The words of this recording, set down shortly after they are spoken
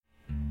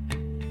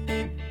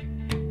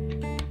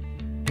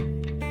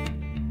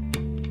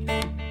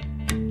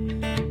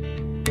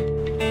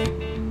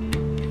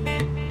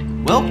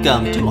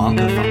Welcome to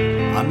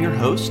OncoPharm. I'm your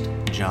host,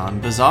 John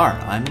Bazar.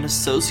 I'm an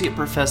associate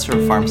professor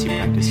of pharmacy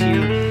practice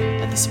here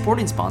at the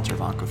supporting sponsor of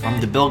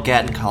OncoPharm, the Bill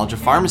Gatton College of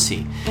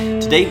Pharmacy.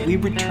 Today, we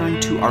return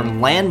to our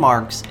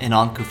landmarks in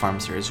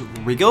OncoPharm series.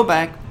 We go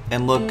back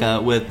and look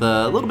with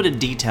a little bit of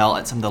detail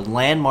at some of the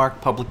landmark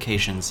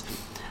publications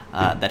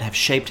that have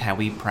shaped how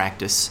we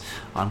practice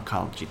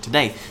oncology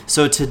today.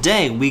 So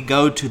today, we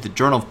go to the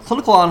Journal of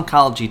Clinical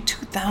Oncology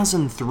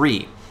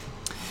 2003.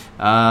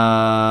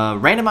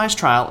 Randomized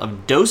trial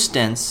of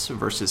dose-dense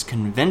versus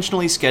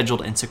conventionally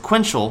scheduled and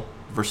sequential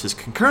versus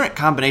concurrent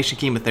combination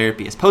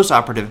chemotherapy as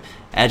postoperative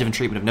adjuvant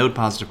treatment of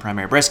node-positive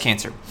primary breast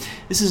cancer.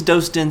 This is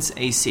dose-dense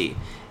AC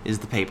is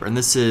the paper, and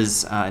this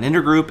is an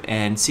intergroup,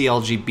 and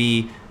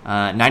CLGB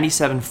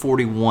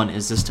 9741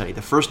 is the study.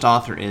 The first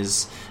author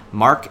is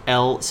Mark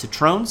L.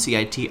 Citron,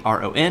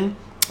 C-I-T-R-O-N,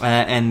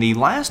 and the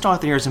last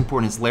author here is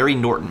important, is Larry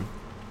Norton,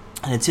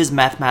 and it's his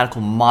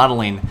mathematical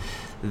modeling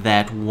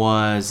that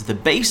was the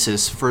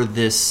basis for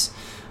this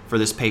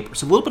paper.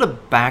 So a little bit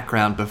of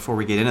background before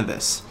we get into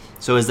this.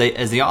 So as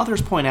the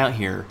authors point out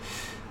here,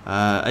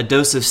 a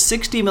dose of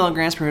 60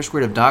 milligrams per meter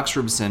squared of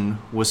doxorubicin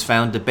was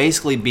found to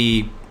basically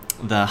be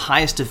the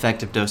highest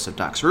effective dose of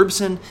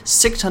doxorubicin,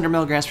 600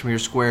 milligrams per meter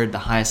squared, the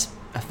highest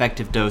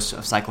effective dose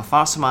of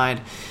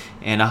cyclophosphamide,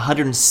 and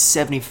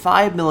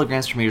 175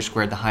 milligrams per meter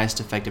squared, the highest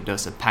effective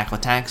dose of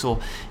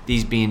paclitaxel,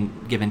 these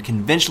being given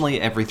conventionally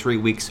every 3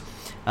 weeks.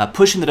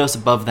 Pushing the dose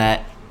above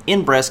that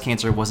in breast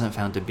cancer wasn't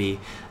found to be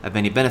of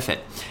any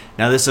benefit.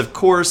 Now, this, of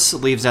course,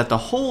 leaves out the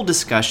whole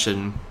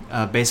discussion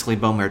of basically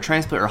bone marrow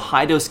transplant or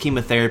high-dose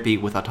chemotherapy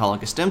with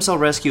autologous stem cell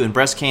rescue in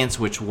breast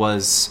cancer, which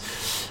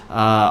was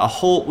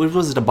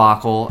a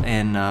debacle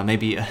and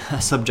maybe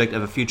a subject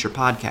of a future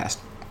podcast.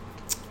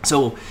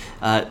 So,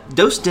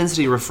 dose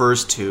density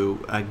refers to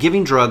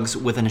giving drugs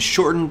within a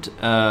shortened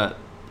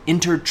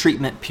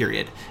intertreatment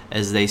period,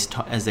 as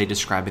they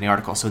describe in the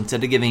article. So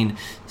instead of giving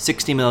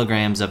 60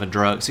 milligrams of a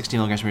drug, 60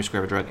 milligrams per meter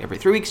squared of a drug every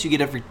 3 weeks, you get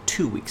every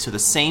 2 weeks. So the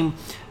same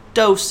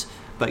dose,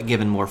 but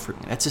given more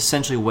frequently. That's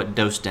essentially what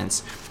dose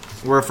dense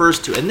refers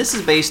to. And this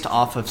is based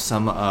off of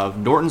some of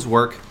Norton's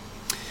work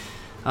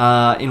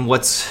in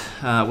what's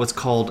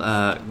called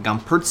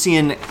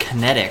Gompertzian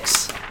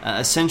kinetics.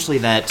 Essentially,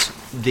 that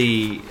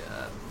the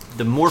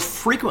more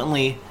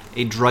frequently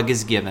a drug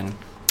is given,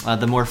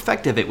 the more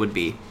effective it would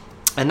be.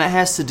 And that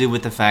has to do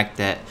with the fact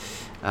that,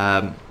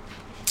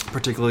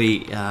 particularly,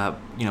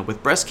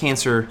 with breast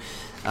cancer,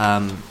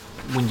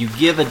 when you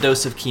give a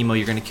dose of chemo,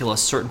 you're going to kill a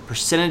certain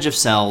percentage of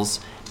cells,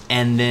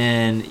 and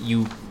then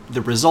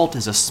the result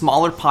is a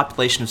smaller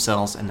population of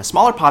cells, and the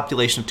smaller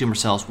population of tumor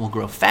cells will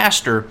grow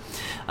faster.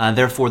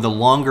 Therefore, the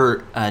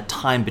longer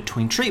time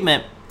between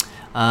treatment,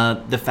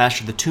 the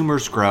faster the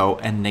tumors grow,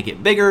 and they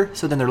get bigger.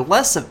 So then they're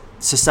less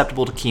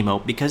susceptible to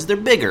chemo because they're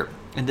bigger.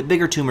 And the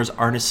bigger tumors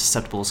aren't as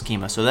susceptible as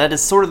chemo. So that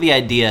is sort of the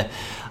idea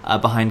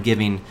behind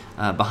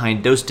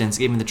dose dense,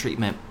 giving the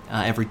treatment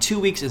every 2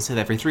 weeks instead of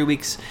every 3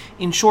 weeks.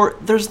 In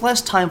short, there's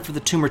less time for the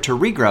tumor to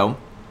regrow,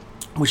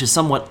 which is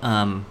somewhat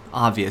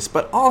obvious.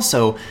 But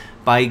also,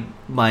 by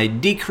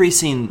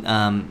decreasing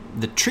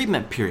the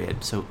treatment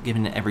period, so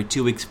giving it every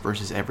 2 weeks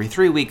versus every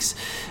 3 weeks,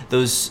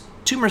 those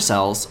tumor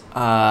cells,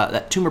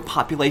 that tumor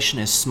population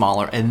is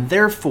smaller and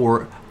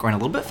therefore growing a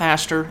little bit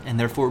faster and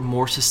therefore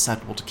more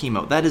susceptible to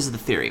chemo. That is the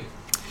theory.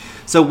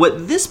 So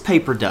what this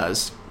paper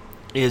does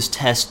is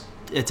test,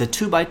 it's a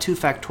 2x2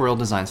 factorial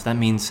design. So that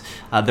means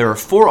there are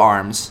 4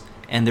 arms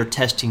and they're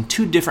testing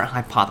 2 different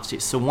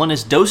hypotheses. So one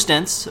is dose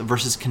dense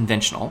versus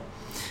conventional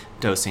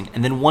dosing,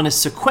 and then one is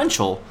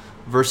sequential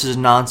versus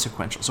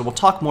non-sequential. So we'll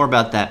talk more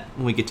about that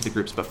when we get to the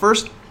groups. But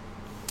first,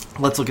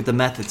 let's look at the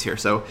methods here.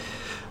 So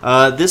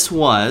this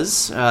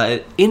was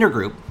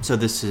intergroup, so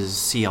this is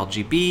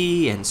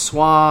CLGB and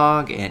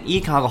SWOG and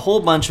ECOG, a whole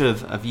bunch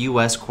of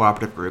U.S.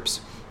 cooperative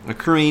groups,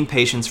 accruing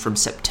patients from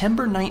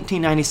September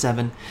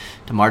 1997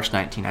 to March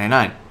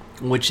 1999,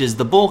 which is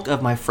the bulk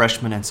of my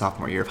freshman and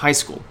sophomore year of high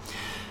school.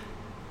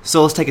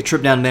 So let's take a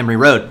trip down memory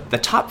road. The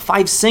top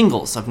 5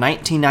 singles of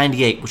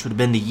 1998, which would have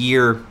been the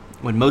year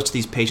when most of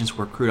these patients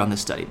were accrued on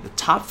this study. The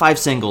top 5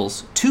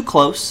 singles: Too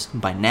Close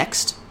by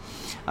Next,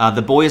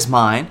 The Boy Is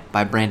Mine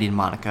by Brandy and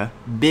Monica,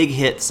 big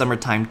hit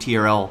summertime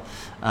TRL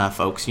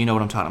folks, you know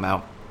what I'm talking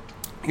about.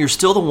 You're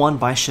Still the One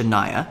by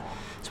Shania,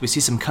 so we see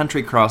some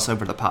country crossover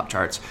to the pop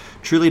charts.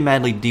 Truly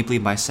Madly Deeply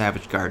by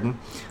Savage Garden,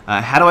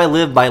 How Do I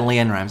Live by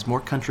LeAnn Rimes, more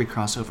country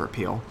crossover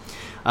appeal.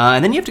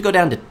 And then you have to go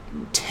down to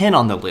 10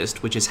 on the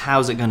list, which is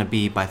How's It Gonna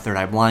Be by Third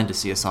Eye Blind, to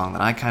see a song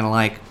that I kind of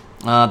like.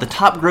 The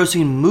top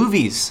grossing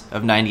movies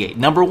of 98.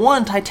 Number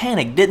 1,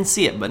 Titanic. Didn't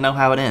see it, but know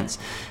how it ends.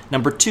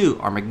 Number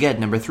 2,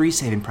 Armageddon. Number 3,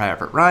 Saving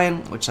Private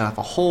Ryan, which set off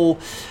a whole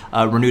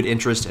renewed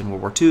interest in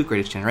World War II,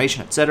 Greatest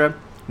Generation, etc.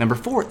 Number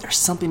 4, There's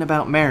Something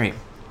About Mary.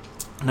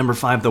 Number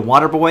 5, The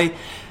Waterboy.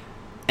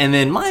 And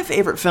then my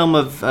favorite film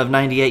of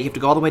 98, you have to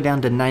go all the way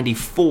down to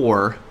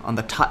 94 on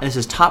the top. This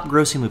is top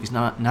grossing movies.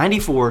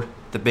 94,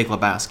 The Big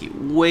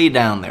Lebowski. Way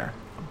down there.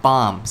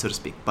 Bomb, so to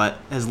speak, but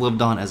has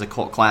lived on as a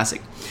cult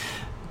classic.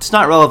 It's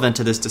not relevant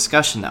to this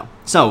discussion, though.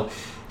 So,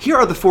 here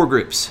are the 4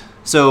 groups.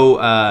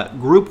 So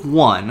group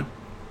 1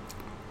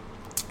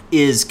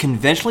 is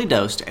conventionally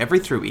dosed every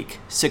 3 week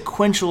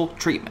sequential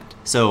treatment.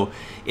 So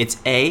it's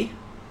A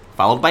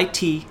followed by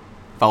T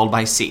followed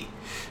by C.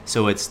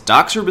 So it's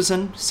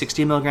doxorubicin,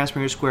 60 milligrams per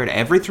meter squared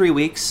every 3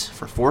 weeks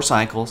for 4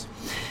 cycles.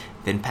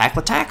 Then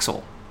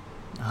paclitaxel,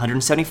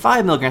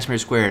 175 milligrams per meter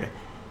squared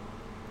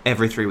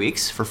every 3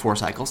 weeks for 4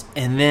 cycles.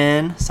 And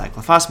then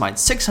cyclophosphamide,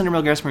 600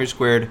 milligrams per meter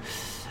squared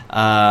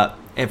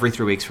every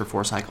 3 weeks for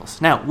 4 cycles.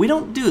 Now, we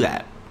don't do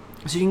that.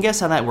 So you can guess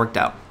how that worked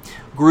out.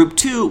 Group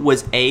 2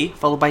 was A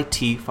followed by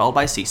T followed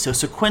by C. So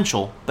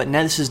sequential, but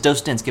now this is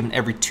dose dense given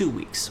every 2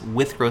 weeks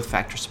with growth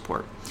factor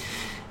support.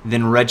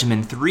 Then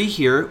regimen 3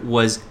 here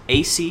was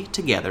AC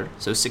together,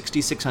 so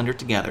 60-600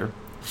 together,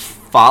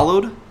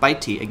 followed by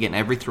T, again,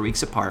 every 3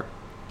 weeks apart.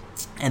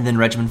 And then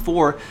regimen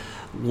 4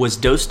 was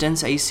dose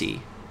dense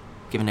AC,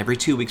 given every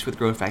 2 weeks with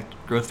growth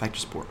factor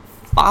support,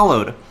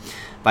 followed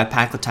by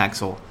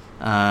paclitaxel,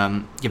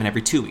 given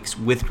every 2 weeks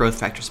with growth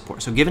factor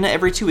support. So given it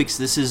every 2 weeks,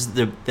 this is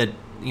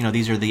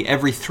these are the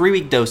every 3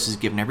 week doses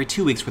given every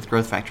 2 weeks with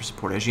growth factor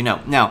support, as you know.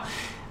 Now,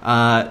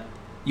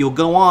 you'll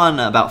go on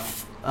about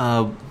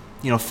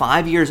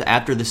 5 years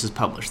after this is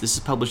published. This is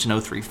published in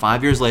 2003.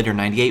 5 years later,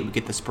 98, we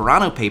get the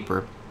Sperano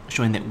paper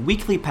showing that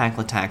weekly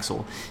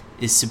paclitaxel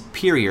is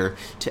superior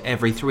to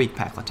every 3 week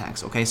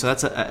paclitaxel. Okay, so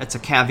that's a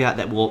caveat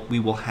that we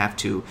will have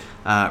to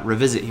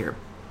revisit here.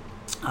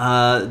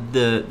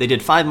 They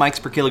did 5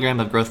 mics per kilogram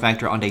of growth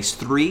factor on days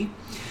 3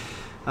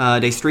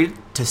 to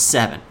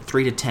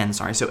 10.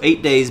 So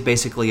 8 days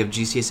basically of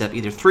GCSF,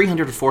 either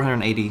 300 or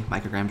 480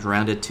 micrograms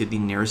rounded to the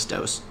nearest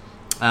dose.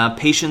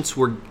 Patients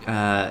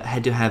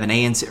had to have an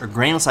ANC or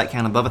granulocyte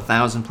count above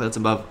 1,000, platelets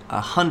above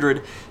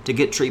 100 to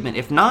get treatment.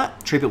 If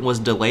not, treatment was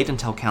delayed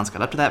until counts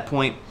got up to that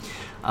point,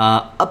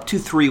 up to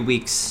 3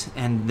 weeks,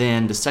 and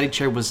then the study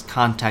chair was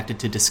contacted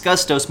to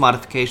discuss dose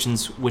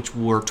modifications, which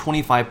were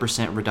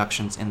 25%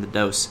 reductions in the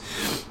dose,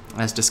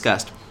 as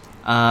discussed.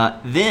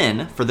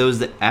 Then, for those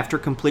that after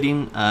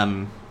completing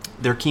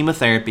their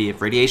chemotherapy,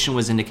 if radiation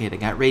was indicated, they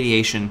got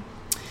radiation,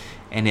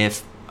 and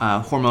if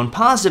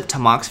hormone-positive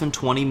tamoxifen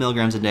 20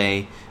 milligrams a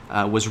day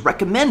was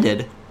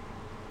recommended,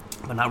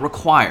 but not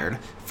required,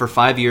 for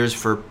 5 years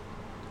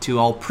to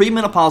all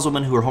premenopausal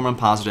women who are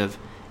hormone-positive,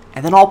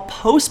 and then all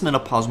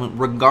postmenopausal women,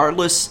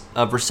 regardless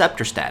of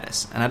receptor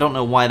status. And I don't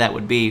know why that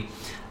would be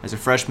as a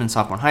freshman,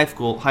 sophomore in high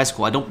school.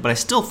 But I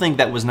still think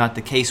that was not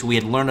the case. We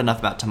had learned enough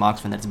about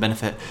tamoxifen that its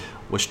benefit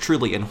was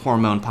truly in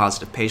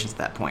hormone-positive patients at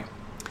that point.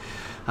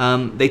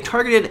 They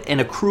targeted an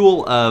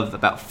accrual of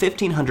about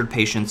 1,500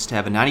 patients to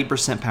have a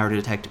 90% power to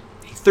detect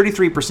a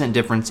 33%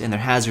 difference in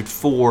their hazard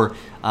for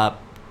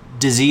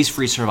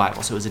disease-free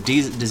survival. So it was a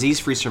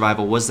disease-free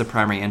survival was the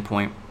primary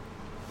endpoint.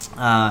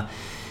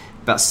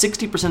 About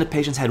 60% of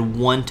patients had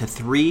 1 to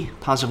 3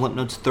 positive lymph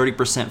nodes,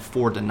 30%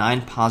 4 to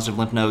 9 positive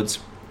lymph nodes.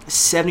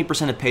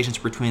 70% of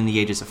patients were between the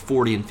ages of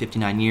 40 and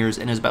 59 years,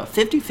 and it was about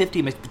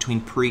 50-50 mixed between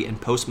pre- and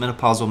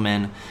postmenopausal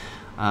men.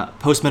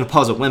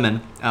 Postmenopausal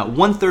women,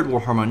 1/3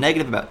 were hormone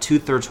negative, about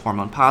 2/3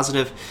 hormone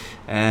positive,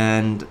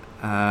 and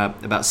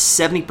about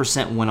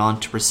 70% went on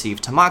to receive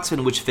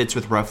tamoxifen, which fits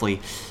with roughly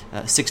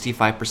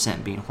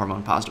 65% being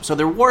hormone positive. So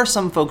there were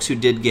some folks who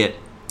did get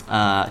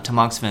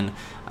tamoxifen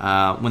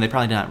when they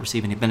probably did not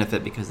receive any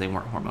benefit because they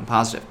weren't hormone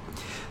positive.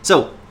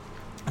 So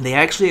they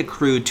actually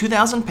accrued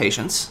 2,000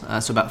 patients,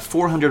 so about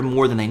 400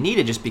 more than they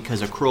needed just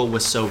because accrual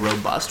was so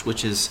robust,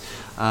 which is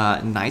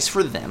nice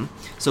for them.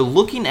 So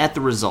looking at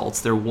the results,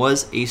 there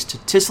was a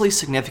statistically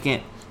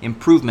significant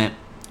improvement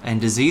in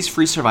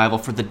disease-free survival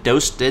for the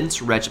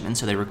dose-dense regimen.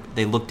 So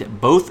they looked at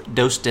both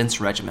dose-dense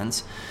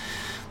regimens,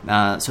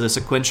 so the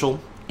sequential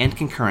and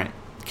concurrent,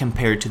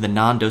 compared to the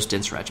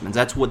non-dose-dense regimens.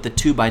 That's what the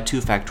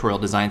 2x2 factorial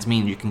designs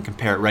mean. You can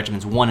compare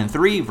regimens 1 and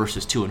 3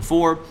 versus 2 and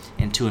 4,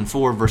 and 2 and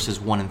 4 versus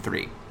 1 and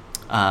 3.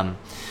 So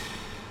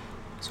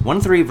 1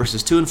 and 3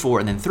 versus 2 and 4,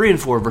 and then 3 and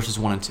 4 versus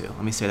 1 and 2.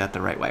 Let me say that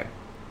the right way.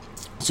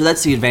 So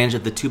that's the advantage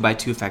of the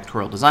 2x2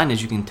 factorial design,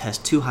 is you can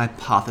test 2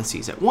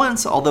 hypotheses at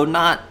once. Although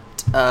not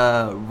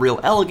real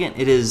elegant,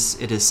 it is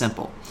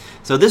simple.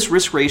 So this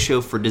risk ratio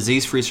for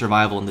disease-free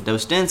survival in the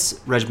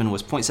dose-dense regimen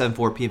was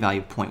 0.74,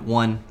 p-value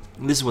 0.1.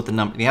 This is what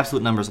the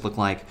absolute numbers look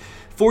like.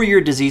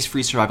 4-year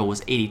disease-free survival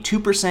was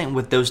 82%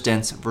 with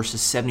dose-dense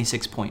versus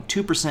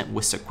 76.2%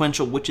 with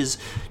sequential, which is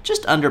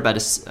just under about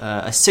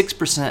a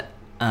 6%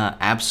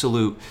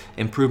 absolute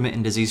improvement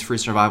in disease-free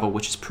survival,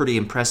 which is pretty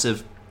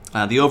impressive.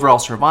 The overall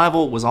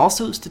survival was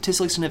also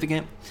statistically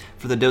significant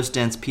for the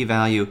dose-dense,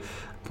 p-value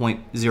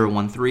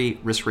 0.013,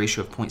 risk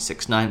ratio of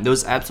 0.69.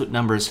 Those absolute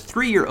numbers,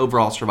 3-year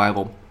overall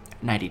survival,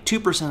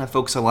 92% of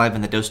folks alive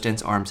in the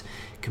dose-dense arms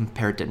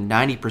compared to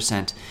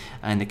 90%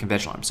 in the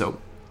conventional arms. So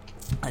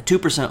a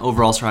 2%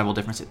 overall survival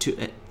difference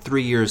at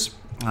 3 years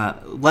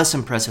less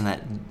impressed in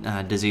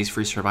that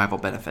disease-free survival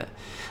benefit.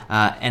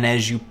 And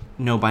as you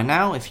know by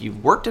now, if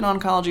you've worked in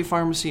oncology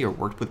pharmacy or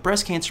worked with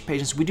breast cancer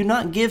patients, we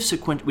don't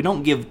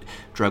give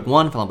drug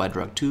 1 followed by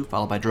drug 2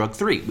 followed by drug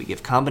 3. We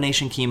give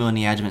combination chemo in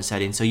the adjuvant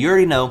setting. So you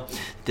already know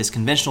this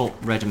conventional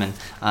regimen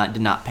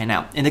did not pan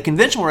out. And the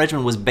conventional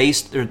regimen was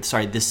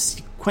this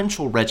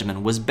sequential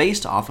regimen was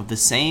based off of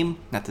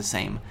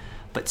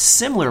but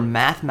similar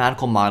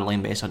mathematical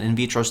modeling based on in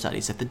vitro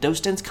studies that the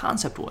dose-dense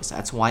concept was.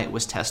 That's why it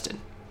was tested.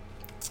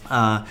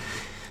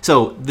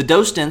 So the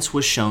dose dense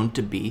was shown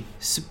to be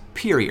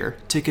superior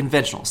to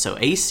conventional. So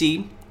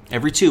AC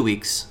every 2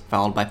 weeks,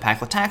 followed by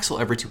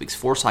paclitaxel every 2 weeks,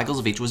 4 cycles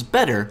of each, was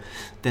better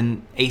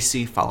than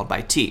AC followed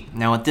by T.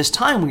 Now at this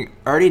time, we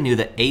already knew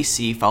that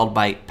AC followed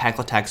by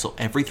paclitaxel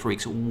every 3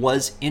 weeks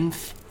was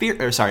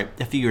inferior.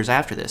 A few years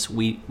after this,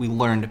 we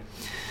learned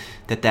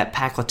that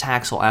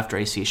paclitaxel after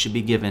AC should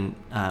be given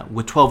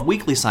with 12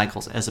 weekly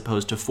cycles as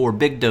opposed to 4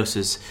 big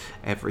doses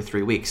every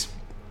 3 weeks.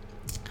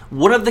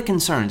 What are the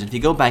concerns? If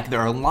you go back, there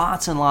are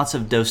lots and lots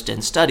of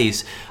dose-dense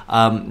studies,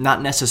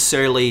 not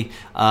necessarily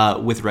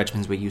with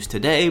regimens we use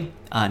today,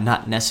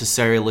 not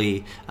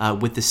necessarily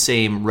with the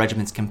same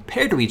regimens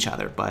compared to each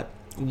other, but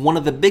one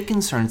of the big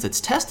concerns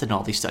that's tested in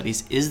all these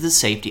studies is the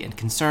safety and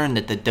concern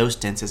that the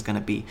dose-dense is going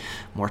to be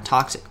more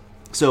toxic.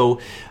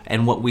 So,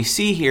 and what we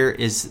see here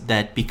is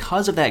that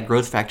because of that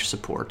growth factor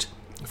support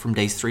from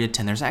days 3 to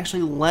 10, there's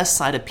actually less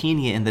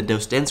cytopenia in the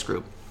dose-dense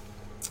group.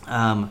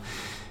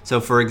 So,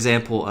 for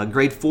example,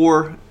 grade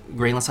 4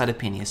 granular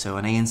cytopenia, so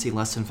an ANC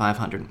less than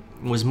 500,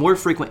 was more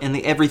frequent in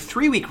the every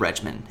 3-week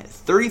regimen, at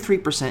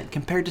 33%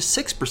 compared to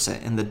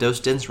 6% in the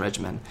dose-dense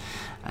regimen.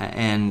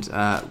 And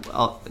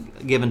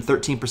given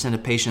 13%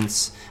 of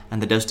patients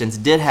and the dose-dense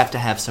did have to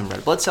have some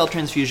red blood cell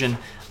transfusion,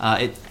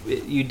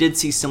 you did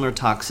see similar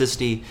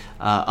toxicity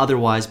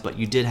otherwise, but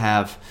you did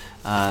have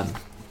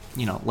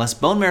less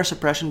bone marrow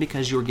suppression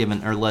because you were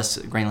given, or less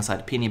granular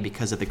cytopenia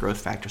because of the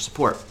growth factor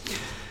support.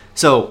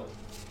 So,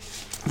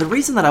 the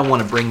reason that I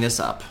want to bring this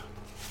up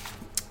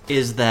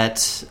is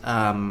that,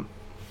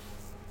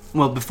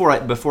 before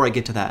I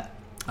get to that,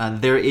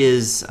 there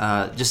is,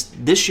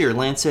 just this year,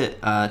 Lancet,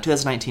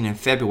 2019 in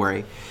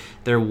February,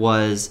 there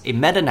was a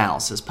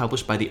meta-analysis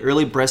published by the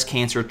Early Breast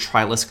Cancer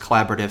Trialist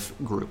Collaborative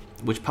Group,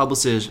 which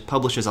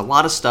publishes a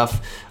lot of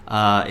stuff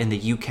in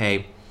the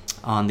UK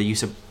on the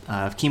use of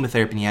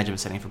chemotherapy in the adjuvant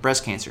setting for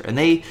breast cancer. And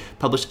they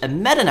published a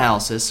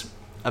meta-analysis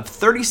of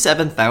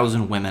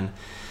 37,000 women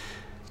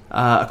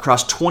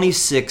across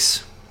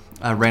 26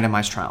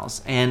 randomized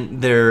trials,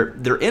 and their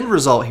end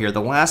result here,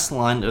 the last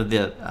line of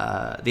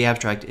the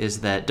abstract,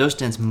 is that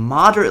dose-dense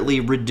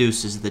moderately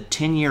reduces the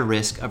 10-year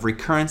risk of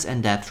recurrence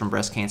and death from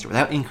breast cancer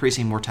without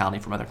increasing mortality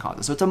from other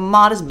causes. So it's a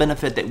modest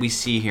benefit that we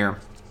see here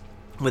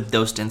with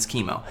dose-dense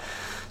chemo.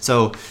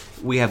 So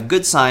we have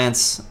good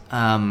science,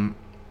 and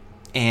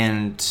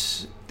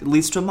it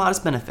leads to a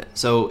modest benefit.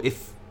 So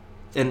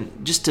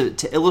just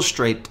to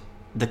illustrate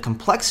the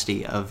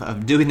complexity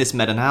of doing this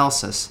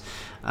meta-analysis,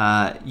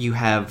 you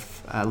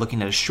have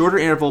looking at a shorter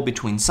interval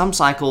between some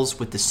cycles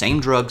with the same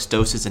drugs,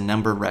 doses, and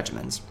number of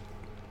regimens.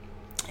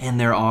 And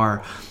there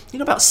are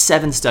about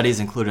 7 studies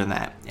included in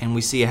that. And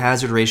we see a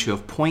hazard ratio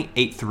of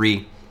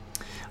 0.83.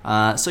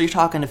 So you're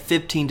talking a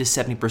 15 to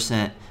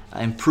 70%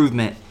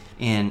 improvement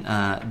in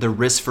the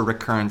risk for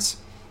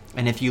recurrence.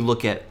 And if you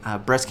look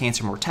at breast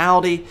cancer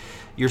mortality,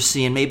 you're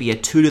seeing maybe a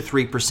 2 to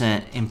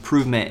 3%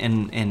 improvement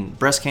in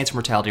breast cancer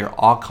mortality or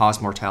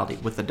all-cause mortality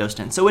with the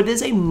dose-dense. So it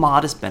is a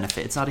modest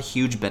benefit. It's not a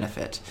huge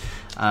benefit.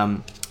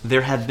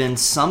 There have been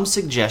some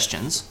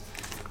suggestions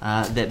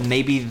that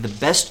maybe the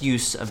best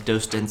use of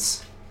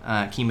dose-dense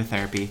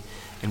chemotherapy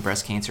in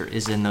breast cancer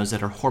is in those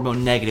that are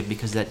hormone negative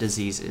because that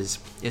disease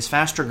is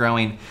faster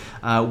growing.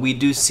 We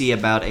do see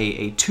about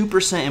a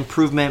 2%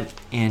 improvement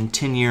in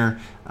 10-year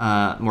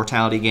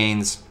mortality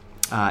gains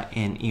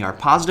in ER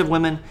positive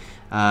women,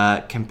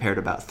 compared to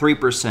about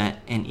 3%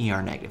 in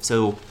ER negative.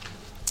 So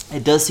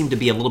it does seem to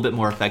be a little bit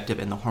more effective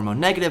in the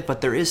hormone negative,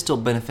 but there is still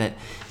benefit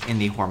in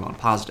the hormone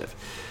positive.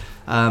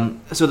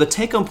 So the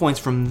take-home points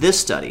from this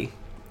study,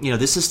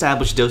 this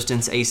established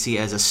dose-dense AC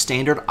as a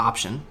standard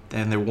option,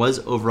 and there was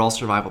overall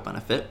survival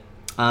benefit.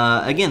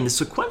 Again, the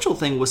sequential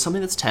thing was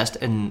something that's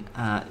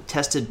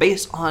tested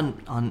based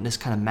on this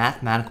kind of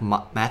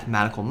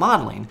mathematical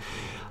modeling.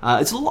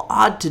 It's a little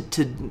odd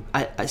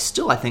I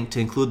think to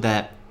include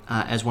that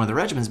as one of the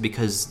regimens,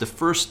 because the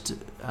first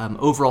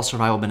overall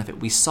survival benefit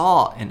we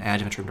saw in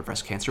adjuvant treatment of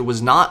breast cancer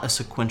was not a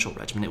sequential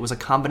regimen. It was a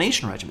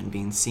combination regimen,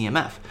 being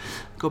CMF.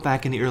 Go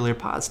back in the earlier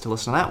pods to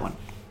listen to that one.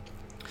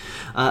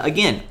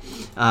 Again,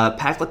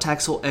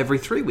 paclitaxel every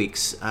 3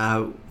 weeks,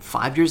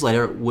 5 years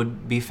later,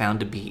 would be found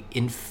to be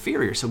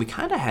inferior. So we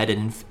kind of had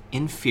an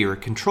inferior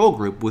control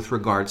group with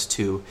regards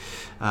to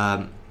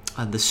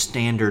the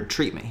standard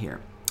treatment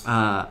here.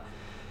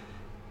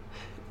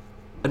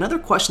 Another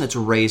question that's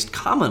raised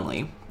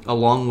commonly,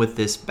 along with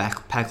this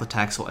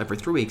paclitaxel every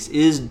 3 weeks,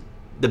 is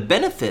the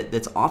benefit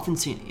that's often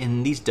seen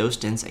in these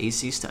dose-dense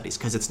AC studies,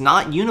 because it's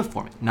not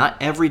uniform. Not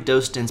every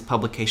dose-dense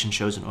publication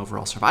shows an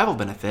overall survival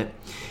benefit.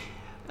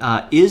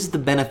 is the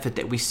benefit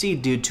that we see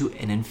due to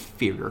an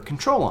inferior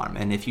control arm.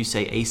 And if you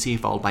say AC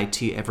followed by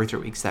T every 3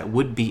 weeks, that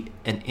would be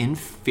an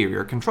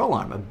inferior control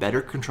arm. A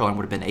better control arm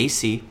would have been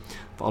AC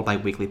followed by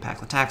weekly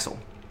paclitaxel.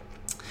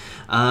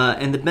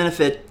 And the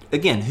benefit,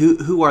 again,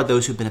 who are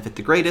those who benefit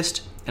the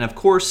greatest? And of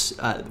course,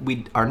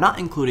 we are not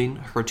including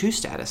HER2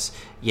 status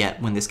yet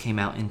when this came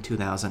out in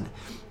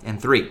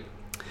 2003.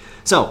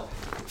 So,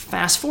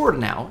 fast forward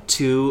now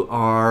to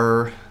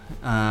our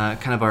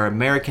kind of our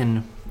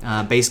American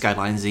base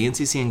guidelines. The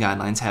NCCN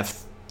guidelines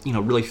have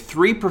really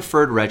 3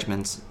 preferred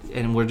regimens,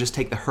 and we'll just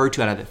take the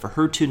HER2 out of it for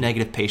HER2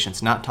 negative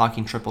patients, not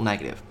talking triple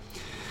negative.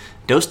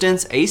 Dose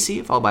dense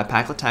AC followed by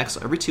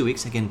paclitaxel every 2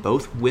 weeks, again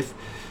both with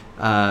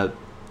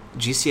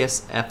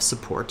G-CSF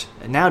support.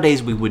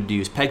 Nowadays we would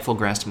use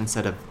pegfilgrastim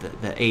instead of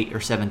the 8 or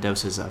 7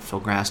 doses of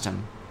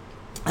filgrastim.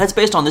 That's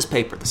based on this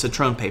paper, the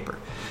Citrone paper.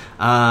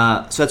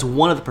 So that's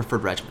one of the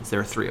preferred regimens. There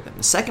are 3 of them.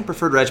 The second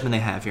preferred regimen they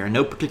have here, in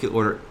no particular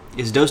order,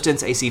 is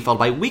dose-dense AC followed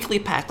by weekly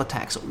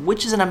paclitaxel,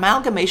 which is an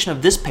amalgamation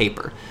of this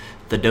paper,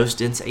 the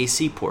dose-dense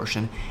AC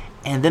portion,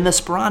 and then the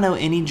Sperano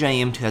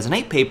NEJM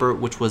 2008 paper,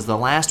 which was the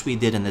last we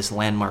did in this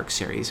landmark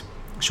series,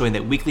 showing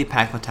that weekly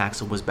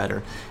paclitaxel was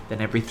better than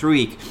every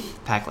 3-week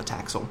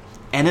paclitaxel.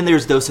 And then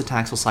there's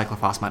docetaxel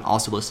cyclophosphamide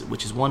also listed,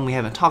 which is one we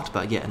haven't talked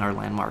about yet in our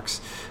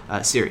landmarks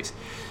series.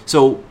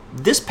 So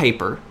this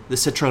paper, the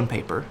Citrone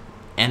paper,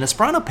 and the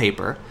Sperano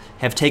paper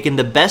have taken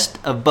the best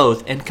of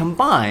both and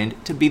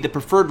combined to be the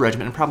preferred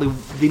regimen and probably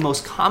the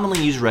most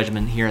commonly used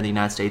regimen here in the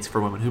United States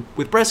for women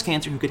with breast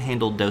cancer who could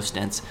handle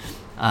dose-dense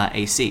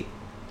AC.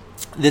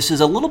 This is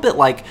a little bit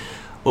like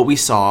what we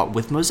saw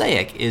with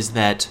Mosaic, is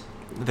that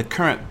the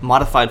current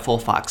modified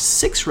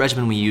FOLFOX6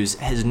 regimen we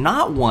use is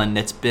not one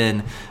that's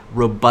been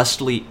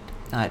robustly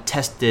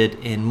tested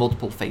in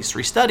multiple phase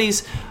 3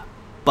 studies,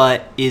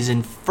 but is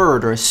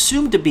inferred or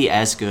assumed to be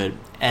as good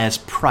as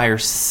prior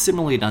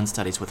similarly done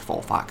studies with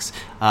FOLFOX.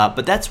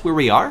 But that's where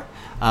we are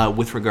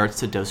with regards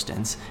to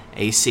dose-dense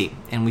AC.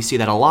 And we see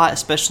that a lot,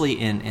 especially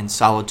in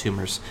solid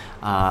tumors.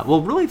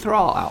 Really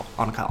throughout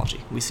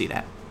oncology, we see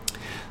that.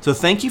 So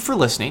thank you for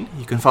listening.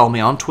 You can follow me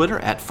on Twitter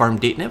at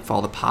PharmDeepNet.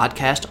 Follow the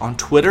podcast on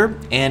Twitter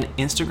and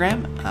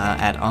Instagram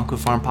at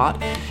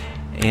OncoPharmPod.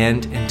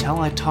 And until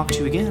I talk to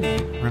you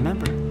again,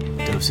 remember,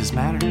 doses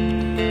matter.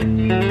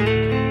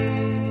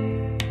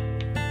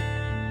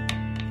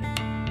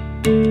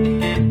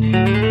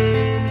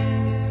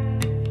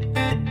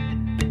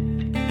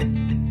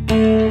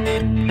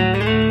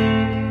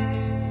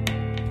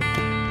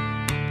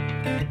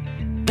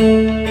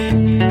 Thank you.